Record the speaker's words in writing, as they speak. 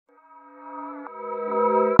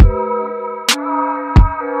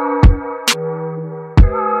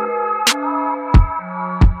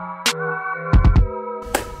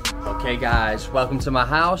guys, welcome to my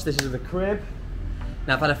house. This is the crib.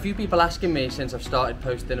 Now I've had a few people asking me since I've started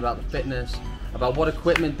posting about the fitness, about what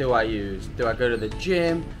equipment do I use? Do I go to the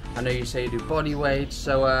gym? I know you say you do body weight,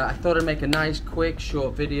 so I thought I'd make a nice quick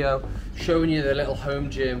short video showing you the little home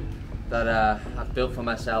gym that I've built for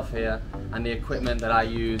myself here and the equipment that I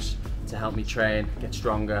use to help me train, get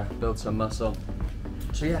stronger, build some muscle.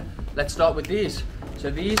 So yeah, let's start with these.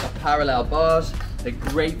 So these are parallel bars. They're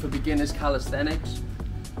great for beginners calisthenics.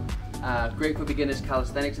 And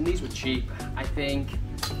these were cheap. I think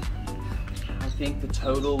the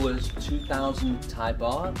total was 2,000 Thai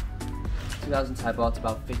baht. 2,000 Thai baht,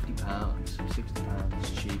 about 50 pounds, 60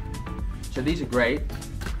 pounds, cheap. So these are great.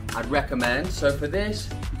 I'd recommend. So for this,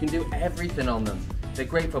 you can do everything on them. They're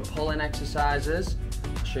great for pulling exercises.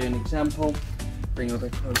 I'll show you an example. Bring it a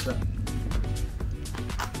bit closer.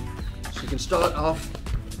 So you can start off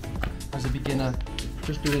as a beginner,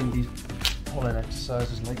 just doing these pulling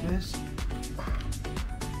exercises like this.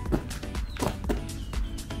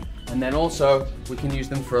 And then also, we can use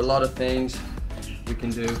them for a lot of things. We can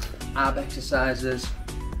do ab exercises,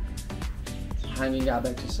 hanging ab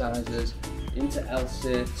exercises, into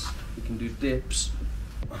L-sits, we can do dips,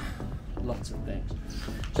 lots of things.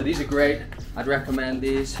 So these are great, I'd recommend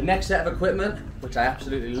these. The next set of equipment, which I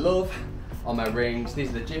absolutely love, are my rings. These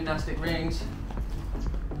are the gymnastic rings.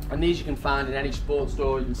 And these you can find in any sports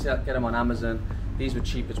store, you can get them on Amazon. These were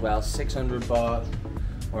cheap as well, 600 baht,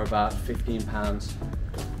 or about 15 pounds.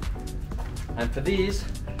 And for these,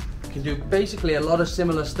 you can do basically a lot of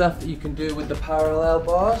similar stuff that you can do with the parallel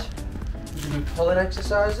bars. You can do pulling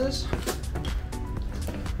exercises.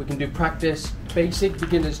 We can do practice basic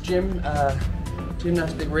beginners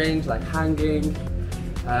gymnastic rings like hanging,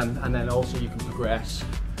 and then also you can progress.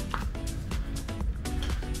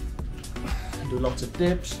 Do lots of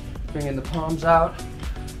dips, bringing the palms out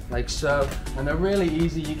like so, and they're really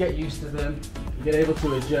easy. You get used to them, you get able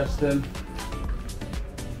to adjust them.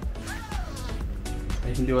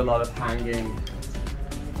 You can do a lot of hanging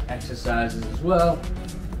exercises as well.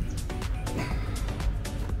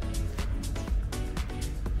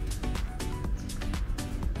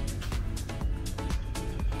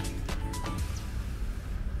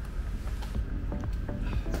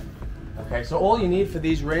 Okay, so all you need for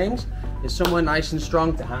these rings is somewhere nice and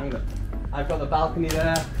strong to hang them. I've got the balcony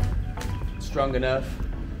there, strong enough,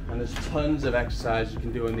 and there's tons of exercise you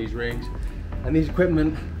can do in these rings. And these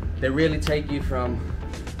equipment, they really take you from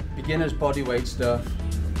beginners body weight stuff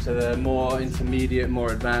to the more intermediate,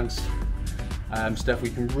 more advanced stuff.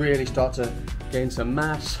 We can really start to gain some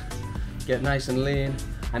mass, get nice and lean.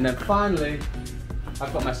 And then finally,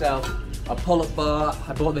 I've got myself a pull-up bar.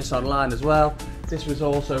 I bought this online as well. This was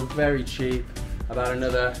also very cheap, about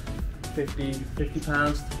another 50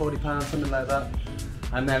 pounds, 40 pounds, something like that.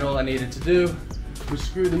 And then all I needed to do was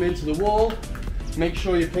screw them into the wall. Make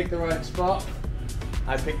sure you pick the right spot.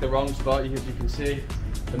 I picked the wrong spot, as you can see,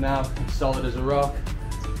 but now it's solid as a rock.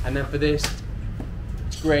 And then for this,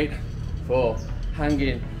 it's great for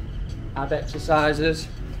hanging ab exercises.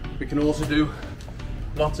 We can also do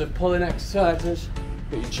lots of pulling exercises,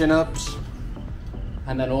 get your chin ups,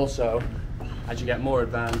 and then also, as you get more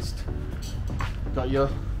advanced, got your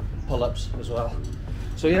pull-ups as well.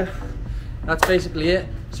 So yeah, that's basically it.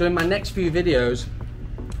 So in my next few videos,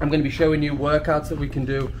 I'm going to be showing you workouts that we can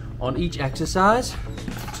do on each exercise,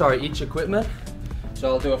 each equipment. So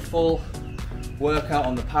I'll do a full workout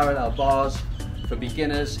on the parallel bars for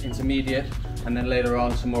beginners, intermediate, and then later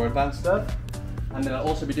on some more advanced stuff. And then I'll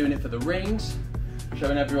also be doing it for the rings,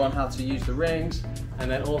 showing everyone how to use the rings, and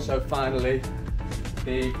then also finally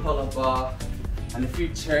the pull-up bar and a few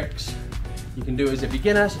tricks you can do as a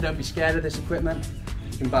beginner, so don't be scared of this equipment.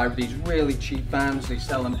 You can buy these really cheap bands, they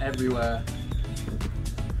sell them everywhere.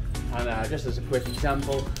 And just as a quick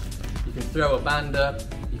example, you can throw a band up,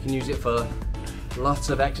 you can use it for lots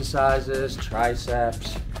of exercises,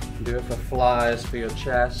 triceps, you can do it for flies, for your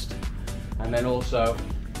chest. And then also,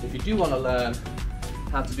 if you do want to learn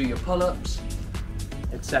how to do your pull-ups,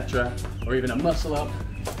 etc., or even a muscle up,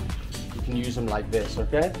 you can use them like this,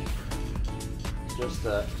 okay? Just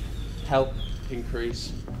to help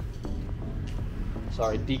decrease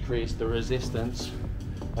the resistance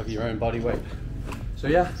of your own body weight. So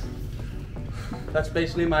yeah, that's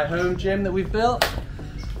basically my home gym that we've built.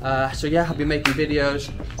 So yeah, I'll be making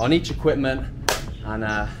videos on each equipment, and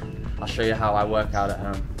I'll show you how I work out at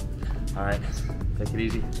home. All right, take it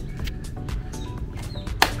easy.